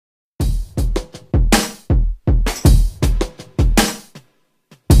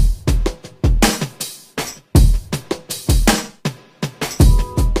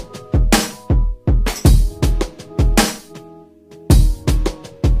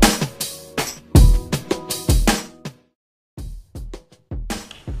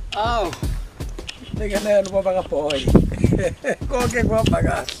Aw. Ngekenelo baba kaBoy. Konke kwahamba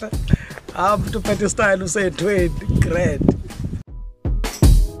kahle. Umuntu uphethe style usethweni great.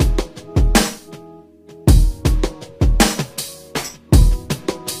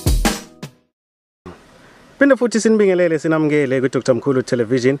 Phinde futhi sinibingelele sinamukele ku Dr Mkhulu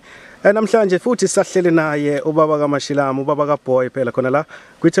television. Namhlanje futhi sisahlele naye ubaba kaMashilama, ubaba kaBoy phela khona la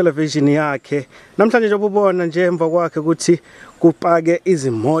ku television yakhe. Namhlanje nje ubona nje emva kwakhe ukuthi kupake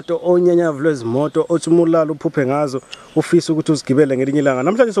izimoto onyanyavu lwezimoto othi umulala uphuphe ngazo ufisa ukuthi uzigibele ngelinye ilanga.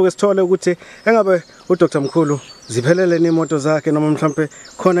 Namhlanje soke sithole ukuthi engabe uDr Mkhulu ziphelele nemoto zakhe noma mhlambe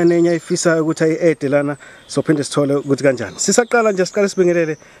khona nenye ayifisayo ukuthi ayiede lana, sophinde sithole ukuthi kanjani. Sisaqala nje siqale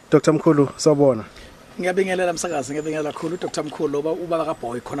sibingelele Dr Mkhulu, sawubona. Ngiyabingelela msakazi, ngiyabingelela kakhulu uDr Mkhulu ubaba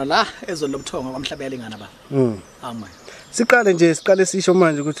kaBoy khona la ezweni lobuthongo kwamhlabela ingane ba. Amen. Siqale sisho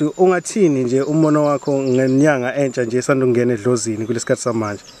manje ukuthi ungathini nje umbono wakho ngenyanga entsha nje esanda ukungena edlozini kulesikhathi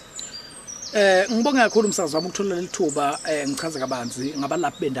samanje. Ngibonga kakhulu umsakazi wami ukuthola lithuba ngichaze kabanzi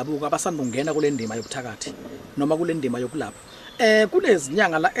ngabalaphi bendabuko abasanda ukungena kule ndima yobuthakathi noma kule ndima yokulapha.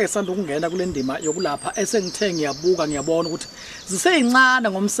 Kunezinyanga la esanda ukungena kule ndima yokulapha esengithe ngiyabuka ngiyabona ukuthi ziseyincane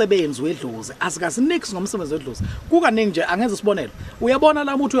ngomsebenzi wedlozi, azikazinix ngomsebenzi wedlozi. Kukaningi nje angenza isibonelo. Uyabona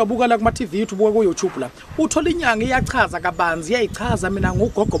la umuntu uyabuka la kuma TV ubuka ku YouTube la. Uthola inyanga iyachaza kabanzi, iyayichaza mina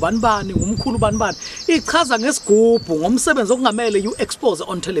ngugogo banibani, ngumkhulu banibani. Ichaza ngesigubhu ngomsebenzi okungamele you expose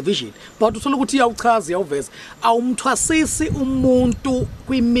on television. But uthola ukuthi iyawuchaza iyawuveza. Awumthwasisi umuntu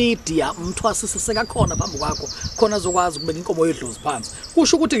kwimedia, umthwasisi sekakhona phambi kwakho khona zokwazi ukubeka inkomo wedlozi phansi.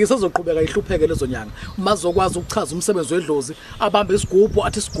 Kusho ukuthi ngisezoqhubeka ihlupheke lezo nyanga. Mazokwazi ukuchaza umsebenzi wedlozi, abambe isigubhu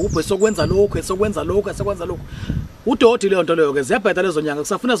athi isigubhu esokwenza lokho esokwenza lokho esokwenza lokho. Udoti leyo nto leyo ke ziyabheda lezo nyanga,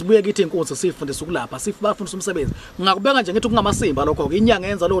 kusafuna sibuye kithi inkunzi sifundisa ukulapha, bafundisa umsebenzi. Ngakubeka nje ngithi kungamasimba lokho ke inyanga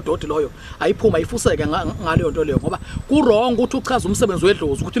yenza lo doti loyo ayiphuma ayifuseke ngaleyo nto leyo ngoba ku wrong ukuthi uchaza umsebenzi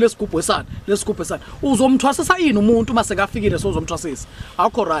wedlozi ukuthi lesigubhu esana uzomthwasisa yini umuntu mase kafikile sozomthwasisa.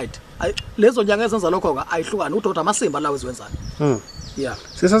 Akho right. Lezo nyanga ezenza lokho ke ayihlukani udoti amasimba lawo eziwenzayo. Yeah.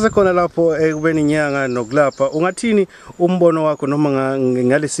 Sisasekhona lapho ekubeni inyanga nokulapha, ungathini umbono wakho noma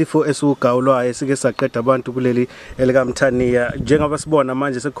ngalesifo esugawulwayo esike saqeda abantu kuleli elikaMthaniya, njengoba sibona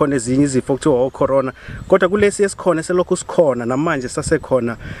manje sekukhona ezinye izifo kuthiwa corona, kodwa kulesi esikhona selokhu sikhona namanje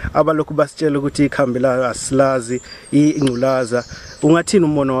sasekhona abalokhu basitshela ukuthi ikhambi la asilazi ingculaza. Ungathini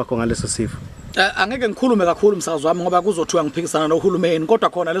umbono wakho ngaleso sifo? Angeke ngikhulume kakhulu umsakazi wami ngoba kuzothiwa ngiphikisana nohulumeni, kodwa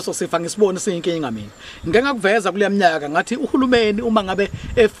khona leso sifa ngisibone siyinkinga mina. Ngeke ngakuveza kule minyaka ngathi uhulumeni uma ngabe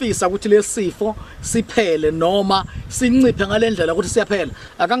efisa ukuthi lesifo siphele noma sinciphe ngalendlela ukuthi siyaphela,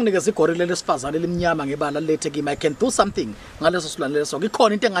 akanginikeze iGorila lesifazane elimnyama ngebala lethe kimi I can do something ngaleso silwane leso.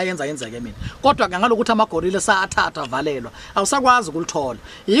 Ngikhona into engayenza yenzeke mina. Kodwa ke ngalokuthi amaGorila sathatha valelwa awusakwazi ukulithola.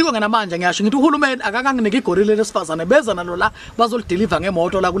 Yiko ngena manje ngiyasho ngithi uhulumeni akakanginike iGorila lesifazane beza nalo la bazolideliver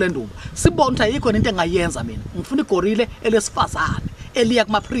ngemoto la kule ndumba. Sibona ayikho into engayenza mina. Ngifuna iGorila elesifazane eliya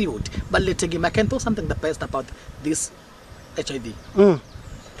kuma period balethe kimi I can do something the best about this HIV.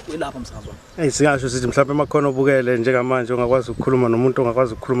 Ilapha msakazi wami. Siyasho sithi mhlawumbe emakhono obukele njengamanje ongakwazi ukukhuluma nomuntu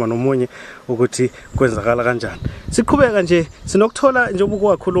ongakwazi ukukhuluma nomunye ukuthi kwenzakala kanjani. Siqhubeka nje sinokuthola nje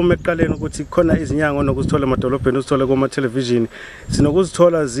obukwakhuluma eqaleni ukuthi khona izinyanga onokuzithola emadolobheni uzithola kuma television,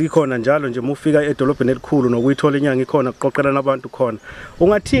 sinokuzithola zikhona njalo nje mufika edolobheni elikhulu nokuyithola inyanga ikhona kuqoqela nabantu khona.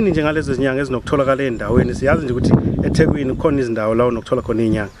 Ungathini nje ngalezo zinyanga ezinokutholakala endaweni? Siyazi nje ukuthi eThekwini khona izindawo la onokuthola khona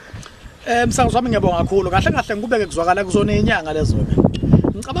inyanga. Msakazi wami ngiyabonga kakhulu. Kahle kahle ngikubeke kuzwakala kuzona inyanga lezo.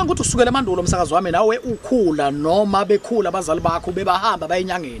 Ngicabanga ukuthi usukela emandulo umsakazi wami nawe ukhula noma bekhula abazali bakho bebahamba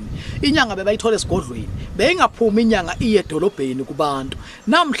bayinyangeni. Inyanga bebayithola esigodlweni. Beyingaphuma inyanga iye edolobheni kubantu.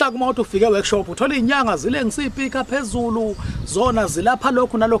 Namhla kuma uthi ufike workshop uthola inyanga zile ngisipika phezulu, zona zilapha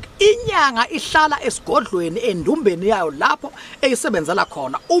lokho nalokho. Inyanga ihlala esigodlweni endumbeni yayo lapho eyisebenzela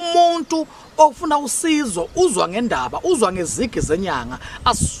khona. Umuntu ofuna usizo uzwa ngendaba, uzwa ngezigi zenyanga,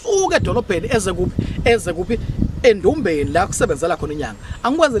 asuke edolobheni eze kuphi endumbeni la kusebenzela khona inyanga.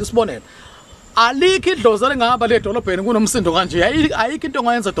 Angikwenzela isibonelo. Alikho idlozi elingahamba le edolobheni kunomsindo kanje. Ayikho into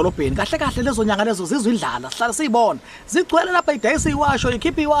ongayenza edolobheni. Kahle kahle lezo nyanga lezo zizwe indlala. Sihlala siyibona. Zigcwele lapha idayisi iwasho,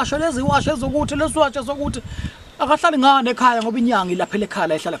 ikhiphi iwasho, lezi iwasho ezokuthi, lesiwatshe sokuthi. Akahlali ngane ekhaya ngoba inyanga ilaphele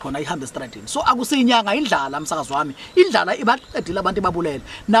ekhaya ihlala khona ihamba estradini. So akusiyinyanga indlala msakazi wami. Indlala ibaqedile abantu babulele.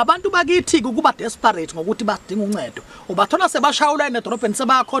 Nabantu bakithi kuba desperate ngokuthi badinga uncedo. Ubathola sebashawula edolobheni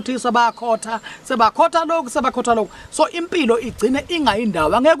sebakhotha lokho. So impilo igcine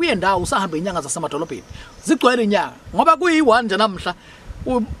ingayindawo. Angeke kuyendawo usahamba inyanga zasemadolobheni. Zigcwele inyanga ngoba kuyi1 nje namhla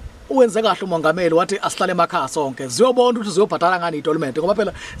uwenze kahle umongameli wathi asihlale emakhaya sonke ziyobona ukuthi ziyobhadala ngani itolement ngoba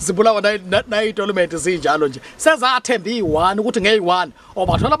phela zibulawa na itolement zinjalo nje sezathemba i1 ukuthi ngey1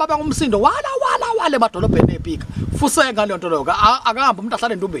 obathola baba ngumsindo wala emadolobheni ePika fuseka le nto lokho akahamba umuntu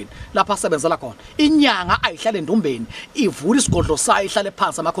ahlale endumbeni lapha asebenzela khona inyanga ayihlale endumbeni ivula isigodlo sayo ihlale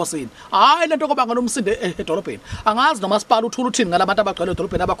phansi amakhosini hayi lento kobanga nomsindo edolobheni angazi nomasipala uthula uthini ngalabantu abagcwele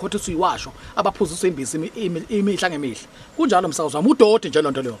edolobheni abakhothiswa iwasho abaphuziswa imbisi imihla ngemihla kunjalo umsakazo wami udoti nje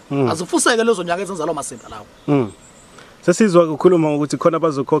lonto leyo azifuseke lezo nyaka ezenza lo masimba lawo Sesizwa ukukhuluma ukuthi khona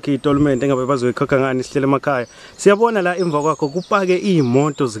bazokhokha itolement engabe bazoyikhokha ngani sihlele emakhaya. Siyabona la emva kwakho kupake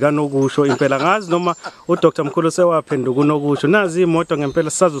izimoto zikanokusho impela ngazi noma uDr Mkhulu sewaphenduka kunokusho. Nazi imoto ngempela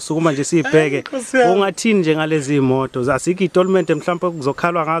sisazosukuma nje sibheke. Ungathini nje ngalezi imoto? Asikho itolement mhlawumbe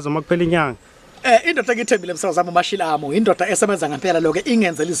kuzokhalwa ngazo makuphela inyanga. Indoda ngithembile umsakazo wami umashilamo indoda esebenza ngempela lokho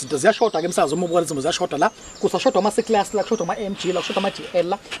ingenzela izinto ziyashoda ke umsakazo uma ubona izinto ziyashoda la kusashoda ama C class la kushoda ama MG la kushoda ama GL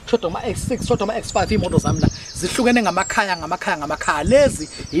la kushoda ama X6 kushoda ama X5 imoto zami la zihlukene ngamakhaya lezi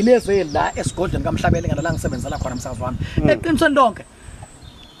yilezi la esigodlweni kaMhlabele ngala la ngisebenzela khona umsakazo wami eqinisweni lonke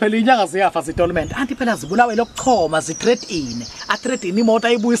phela inyanga ziyafa zitolement anti phela zibulawe lokuchoma zitrade in atrade in imoto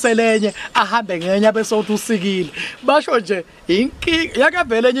ayibuyiselenye ahambe ngenya bese uthi usikile basho nje inkingi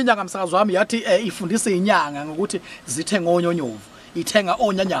yakavele enye inyanga umsakazo wami yathi ifundisa inyanga ngokuthi zithenga onyonyovu ithenga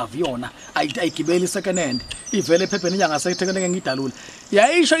onyanyavu yona ayigibeli second hand ivele ephepheni inyanga seyithekene ngidalula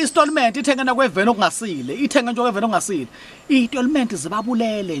yayisho installment ithengena kweveni okungasile ithenga nje kweveni okungasile installment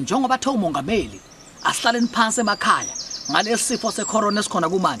zibabulele njengoba bathe umongameli asihlaleni phansi emakhaya ngalesifo secorona esikhona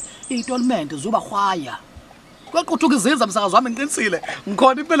kumanje itolement zuba khwaya kwaquthuka izinza umsakazo wami ngiqinisile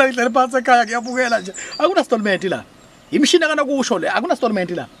ngikhona impela idlela phansi ekhaya ngiyabukela nje akuna installment la imishini kana kusho le akuna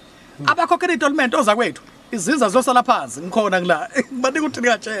installment la abakhokhela itolement oza kwethu izinza zosala phansi ngikhona ngila banika ukuthi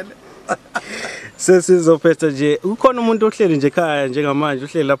ngiyatshela Sesizophetha nje ukhona umuntu ohleli nje ekhaya njengamanje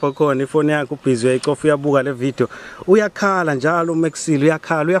uhleli lapha khona ifone yakhe ubhizi uyayicofa uyabuka le video uyakhala njalo uMkhulu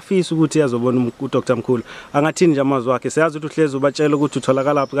uyakhala uyafisa ukuthi yazobona uDr Mkhulu angathini nje amazwi wakhe siyazi ukuthi uhlezi ubatshela ukuthi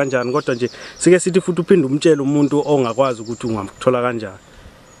utholakala laphi kanjani kodwa nje sike sithi futhi uphinde umtshela umuntu ongakwazi ukuthi ungamthola kanjani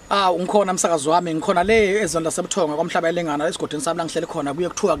ngikhona umsakazo wami ngikhona le ezonda sebuthonga kwaMhlabele ngana esigodini sami la ngihlele khona kuye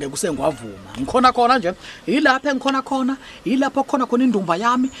kuthiwa ke kusengwavuma ngikhona khona nje yilapha engikhona khona yilapho khona indumba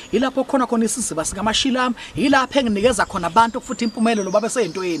yami yilapho khona isiziba sikaMashilami yilapha enginikeza khona abantu futhi impumelelo babe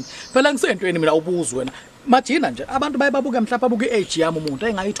seyintweni phela ngisentweni mina ubuzi wena majina nje abantu bayebabuke mhlawumbe abuke iage yami umuntu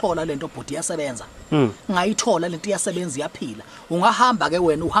engayithola lento bhodi yasebenza ngayithola lento iyasebenza iyaphila ungahamba ke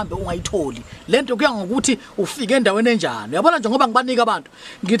wena uhambe ungayitholi lento kuya ngokuthi ufike endaweni enjani uyabona nje ngoba ngibanika abantu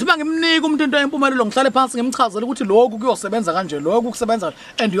ngithi bangimnika umuntu into empumelelo ngihlale phansi ngimchazele ukuthi lokhu kuyosebenza kanje lokhu kusebenza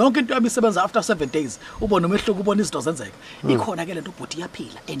and yonke into yabisebenza after 7 days ubone umehluko ubone izinto zenzeka ikhona ke lento bhodi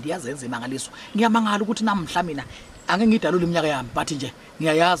yaphila and iyazenza imangaliso ngiyamangala ukuthi namhla mina angeke ngidalule iminyaka yami but nje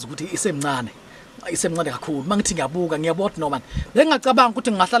ngiyayazi ukuthi isemncane isemncane kakhulu mangithi ngiyabuka ngiyabona noma bengingacabanga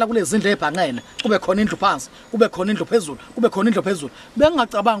ukuthi ngingahlala kulezi zindlu ebhanqene kube khona indlu phansi kube khona indlu phezulu kube khona indlu phezulu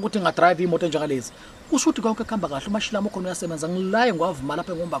bengingacabanga ukuthi ngingadrive imoto enjengalezi kusho ukuthi konke kuhamba kahle umashilamo khona uyasebenza ngilaye ngwavuma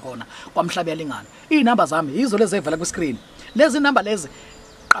lapha engomba khona kwaMhlabele ngana inamba zami yizo lezi evela ku screen lezi namba lezi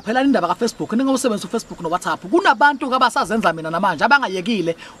qaphelani indaba ka Facebook ningawusebenzisa uFacebook no WhatsApp kunabantu ke abasazenza mina namanje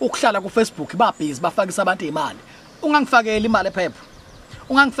abangayekile ukuhlala ku Facebook ba busy bafakisa abantu imali ungangifakela imali ephepha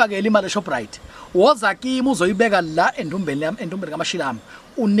ungangifakela imali eShoprite woza kimi uzoyibeka la endumbeni kaMashilami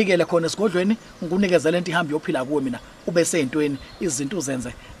unikele khona esigodlweni ngikunikeze lento ihamba yophila kuwe mina ube sentweni izinto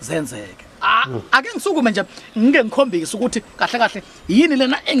zenzeke ake ngisukume nje ngike ngikhombise ukuthi kahle yini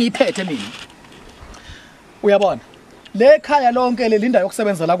lena engiyiphethe mina uyabona le khaya lonke lelinda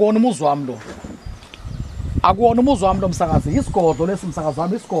yokusebenza la kuona umuzi wami lo akuwona umuzi wami lo msakazi isigodlo lesi msakazi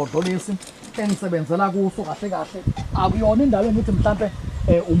wami isigodlo lesi engisebenzela kuso kahle akuyona indawo engithi mhlambe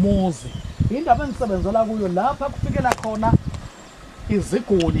umuzi indaba engisebenzela kuyo lapha kufikela khona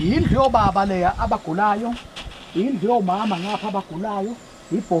iziguli indlu yobaba leya abagulayo indlu yomama ngapha abagulayo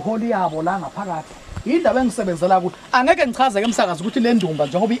ibhoholi yabo la ngaphakathi indaba engisebenzela ukuthi angeke ngichaze ke umsakazi ukuthi le ndumba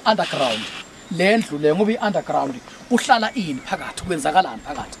njengoba i-underground le ndlu le ngoba i-underground uhlala ini phakathi kwenzakalani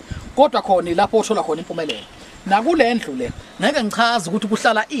phakathi kodwa khona lapho uthola khona impumelelo nakule ndlu le ngeke ngichaze ukuthi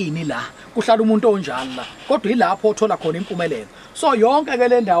kuhlala ini la kuhlala umuntu onjani la kodwa ilapho uthola khona impumelelo so yonke ke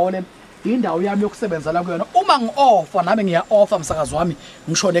le ndawo le indawo yami yokusebenzela kuyona uma ngi-offer nami ngiya-offer msakazi wami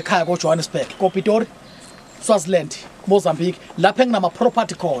ngishona ekhaya ko-Johannesburg ko-Pitori Swaziland Mozambique lapha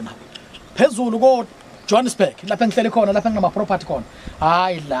enginama-property khona phezulu ko-Johannesburg lapha engihlele khona lapha enginama-property khona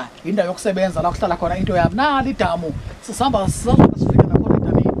hayi la indawo yokusebenza la kuhlala khona into yami nali idamu sisihamba sifika nakhona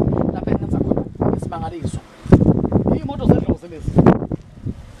edamini lapha engenza khona isimangaliso iy'moto zedlozi lezi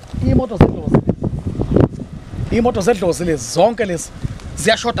iy'moto zedlozi lezi zonke lezi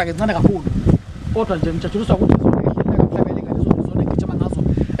ziyashoda ke ncane kakhulu kodwa nje ngijatshulisa ukuthi ehleleka mhlabele ngizona ngijama ngazo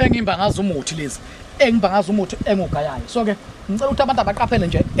engimba ngazo umuthi lezi engimba ngazo umuthi engugayayo so ke ngicela ukuthi abantu abaqaphele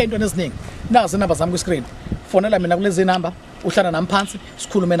nje entweni eziningi nazi inamba zami ku screen fonela mina kulezi number uhlala nami phansi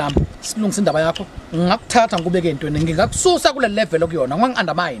sikhulume nami silungisa indaba yakho ngakuthatha ngikubeke entweni ngingakususa kule level okuyona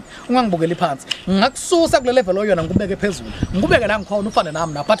ungangi-undermine ungangibukeli phansi ngakususa kule level oyona ngikubeke phezulu ngikubeke la ngikhona ufane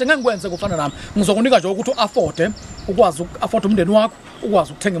nami na but ngeke ngikwenze kufana nami ngizokunika nje ukuthi u-afforde ukwazi uku-afford umndeni wakho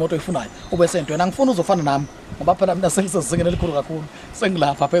ukwazi ukuthenga imoto oyifunayo ube sentweni angifuni uzofana nami ngoba phela mina sengisezingeni elikhulu kakhulu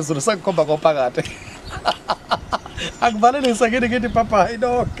sengilapha phezulu sengikhomba kophakade akuvalelise kini kithi papa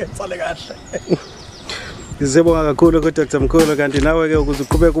inonke sale kahle. Sibonga kakhulu ku Dr. Mkhulu kanti nawe ke ukuze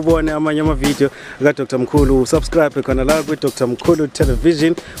uqhubeke ubone amanye ama-video ka Dr. Mkhulu subscribe khona la ku Dr. Mkhulu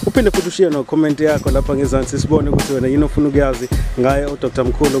Television uphinde futhi ushiye no comment yakho lapha ngezansi sibone ukuthi wena yini ofuna ukuyazi ngaye uDr.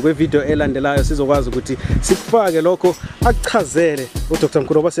 Mkhulu kwe video elandelayo sizokwazi ukuthi sikufake lokho akuchazele uDr.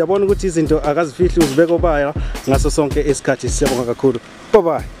 Mkhulu ngoba siyabona ukuthi izinto akazifihli uzibeka obaya ngaso sonke isikhathi. Siyabonga kakhulu. Bye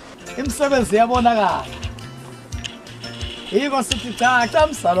bye. Imisebenzi yabonakala yiko sithi cha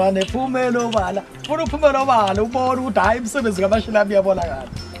msalwane phumelo bala funa uphumelo bala ubona ukuthi hayi imisebenzi kaMashilami iyabonakala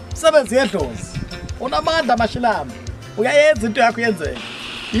imisebenzi yedlozi unamandla Mashilami uyayenza into yakho yenzeke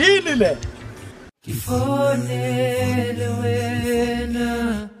yini le ngifonele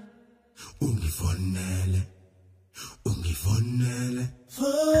wena ungifonele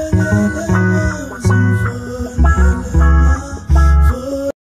fonele